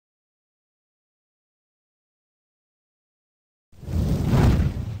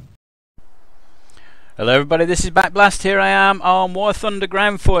Hello everybody, this is Backblast. Here I am on WarThunder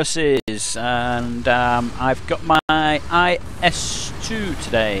Ground Forces, and I've got my IS-2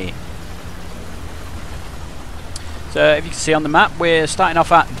 today. So if you can see on the map, we're starting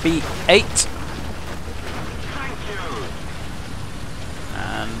off at B8.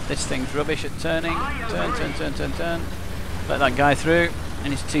 And this thing's rubbish at turning. Turn. Let that guy through.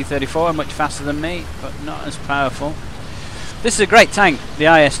 And he's T-34, much faster than me, but not as powerful. This is a great tank, the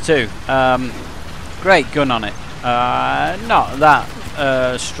IS-2. Great gun on it. Not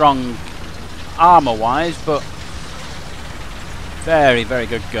that strong armor wise, but very, very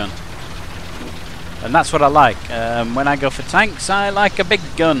good gun. And that's what I like. When I go for tanks, I like a big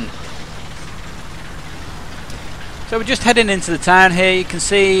gun. So we're just heading into the town here. You can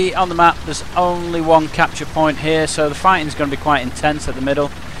see on the map there's only one capture point here, so the fighting's going to be quite intense at the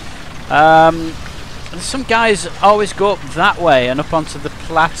middle. Some guys always go up that way and up onto the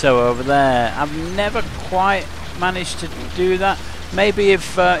plateau over there. I've never quite managed to do that. Maybe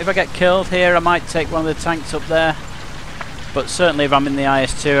if I get killed here, I might take one of the tanks up there. But certainly if I'm in the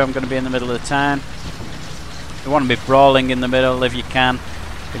IS-2, I'm going to be in the middle of the town. You want to be brawling in the middle if you can,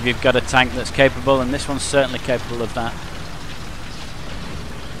 if you've got a tank that's capable, and this one's certainly capable of that.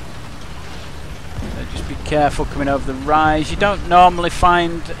 Just be careful coming over the rise. You don't normally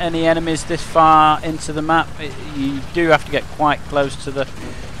find any enemies this far into the map. You do have to get quite close to the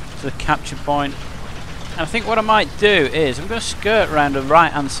capture point. And I think what I might do is I'm going to skirt around the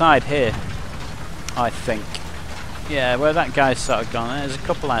right hand side here. I think. Yeah, where that guy's sort of gone. There's a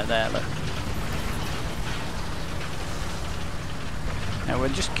couple out there, look. Now we're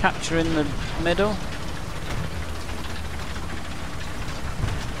just capturing the middle.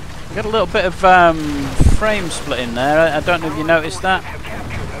 Got a little bit of frame split in there. I don't know if you noticed that.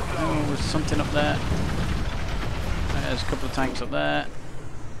 Oh, there's something up there. There's a couple of tanks up there.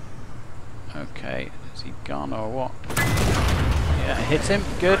 Okay, is he gone or what? Yeah, I hit him.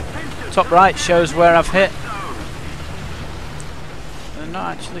 Good. Top right shows where I've hit. They're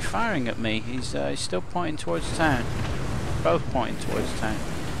not actually firing at me. He's still pointing towards town. Both pointing towards town.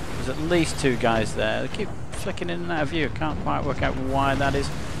 There's at least two guys there. They keep flicking in and out of view. Can't quite work out why that is.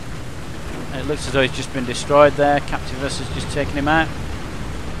 It looks as though he's just been destroyed there. Captivus has just taken him out.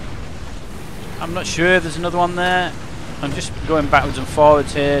 I'm not sure if there's another one there. I'm just going backwards and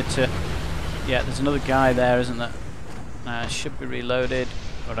forwards here to... Yeah, there's another guy there, isn't there? Should be reloaded,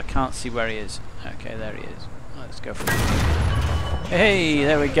 but I can't see where he is. Okay, there he is. Let's go for it. Hey,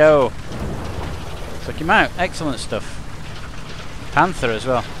 there we go. Took him out. Excellent stuff. Panther as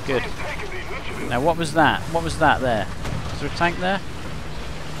well. Good. Now, what was that? What was that there? Is there a tank there?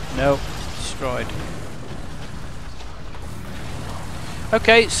 No. Destroyed.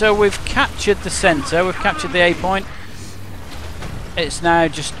 Okay, so we've captured the centre, we've captured the A point. It's now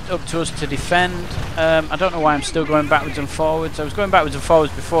just up to us to defend. I don't know why I'm still going backwards and forwards. I was going backwards and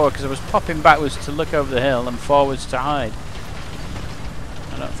forwards before because I was popping backwards to look over the hill and forwards to hide.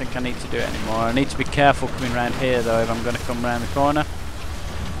 I don't think I need to do it anymore. I need to be careful coming around here though if I'm going to come around the corner.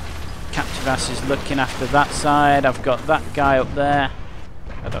 Captivus is looking after that side. I've got that guy up there.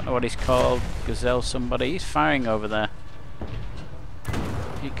 I don't know what he's called. Gazelle somebody. He's firing over there.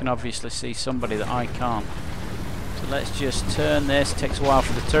 You can obviously see somebody that I can't. So let's just turn this. It takes a while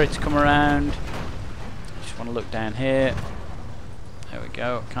for the turret to come around. Just want to look down here. There we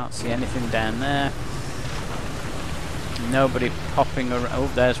go. Can't see anything down there. Nobody popping around. Oh,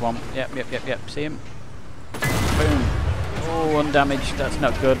 there's one. Yep. See him? Boom. Oh, undamaged. That's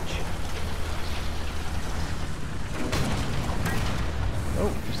not good.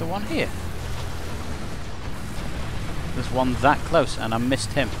 Oh, is there one here? There's one that close and I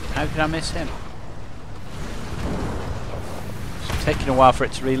missed him. How did I miss him? It's taking a while for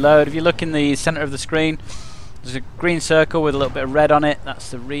it to reload. If you look in the centre of the screen, there's a green circle with a little bit of red on it.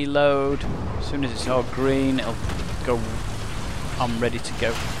 That's the reload. As soon as it's all green, it'll go. I'm ready to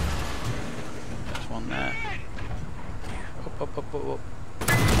go. There's one there. Up.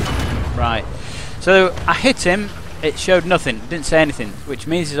 Right. So I hit him. It showed nothing, it didn't say anything, which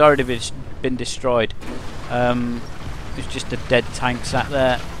means he's already been destroyed. It's just a dead tank sat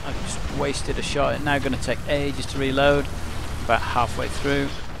there. I just wasted a shot. It's now going to take ages to reload. About halfway through.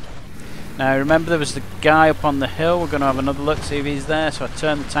 Now remember there was the guy up on the hill. We're going to have another look, see if he's there. So I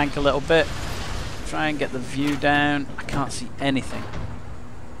turn the tank a little bit. Try and get the view down. I can't see anything.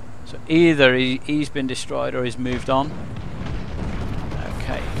 So either he's been destroyed or he's moved on.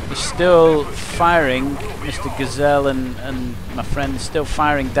 Okay, he's still firing. Mr. Gazelle and my friend is still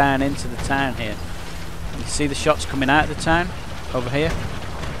firing down into the town here. You see the shots coming out of the town over here.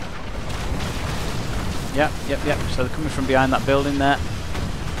 Yep. So they're coming from behind that building there.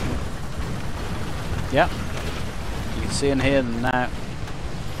 Yep. You can see and hear them now.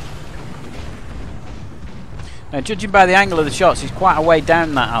 Now, judging by the angle of the shots, he's quite a way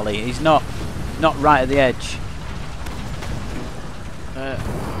down that alley. He's not right at the edge.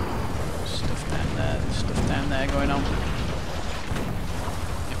 Stuff down there. There's stuff down there going on.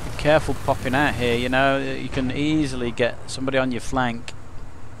 Be careful popping out here. You know, you can easily get somebody on your flank.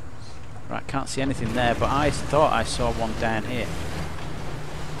 Right, can't see anything there, but I thought I saw one down here.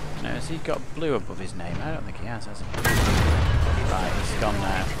 Now, has he got blue above his name? I don't think he has he? Right, he's gone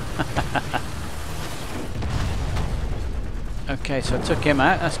now. Okay, so I took him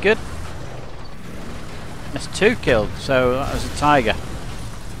out, that's good. That's 2 killed, so that was a tiger.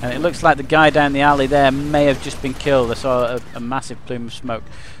 And it looks like the guy down the alley there may have just been killed. I saw a massive plume of smoke.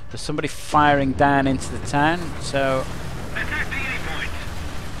 There's somebody firing down into the town, so...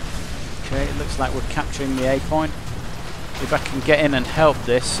 Okay, it looks like we're capturing the A point. If I can get in and help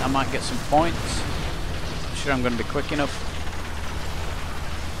this, I might get some points. I'm sure I'm going to be quick enough.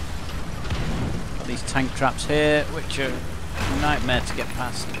 Got these tank traps here, which are a nightmare to get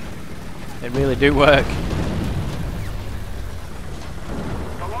past. They really do work.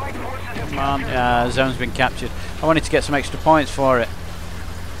 Come on, the zone's been captured. I wanted to get some extra points for it.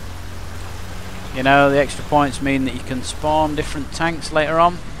 You know, the extra points mean that you can spawn different tanks later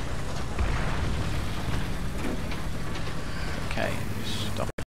on. Okay, stop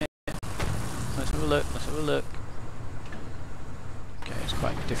it. Let's have a look, let's have a look. Okay, it's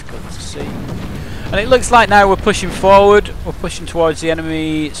quite difficult to see. And it looks like now we're pushing forward. We're pushing towards the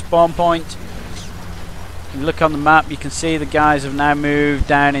enemy spawn point. If you look on the map, you can see the guys have now moved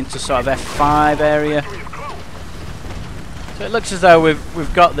down into sort of F5 area. So it looks as though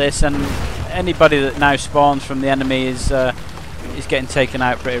we've got this, and anybody that now spawns from the enemy is getting taken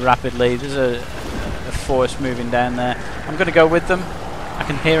out pretty rapidly. There's a force moving down there. I'm going to go with them. I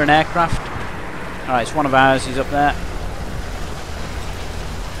can hear an aircraft. Alright, it's one of ours. He's up there.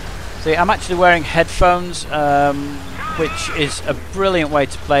 See, I'm actually wearing headphones, which is a brilliant way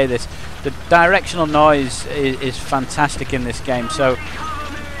to play this. The directional noise is fantastic in this game, so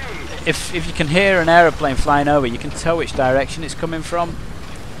if you can hear an aeroplane flying over, you can tell which direction it's coming from.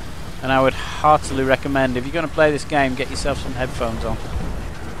 And I would heartily recommend, if you're going to play this game, get yourself some headphones on.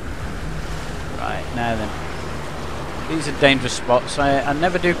 Right, now then. These are dangerous spots. I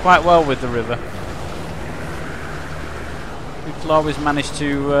never do quite well with the river. People always manage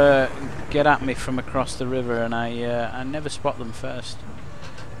to get at me from across the river, and I never spot them first.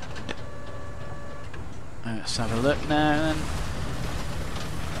 Let's have a look now then.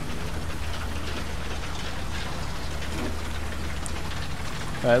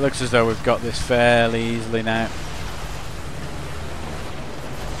 Right, it looks as though we've got this fairly easily now.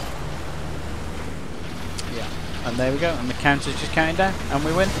 Yeah, and there we go, and the counter's just counting down, and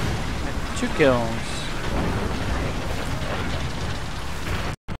we win. 2 kills.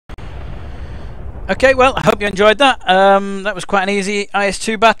 Okay, well, I hope you enjoyed that. That was quite an easy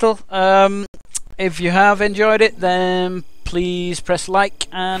IS-2 battle. If you have enjoyed it, then please press like,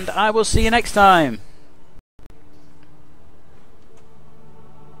 and I will see you next time.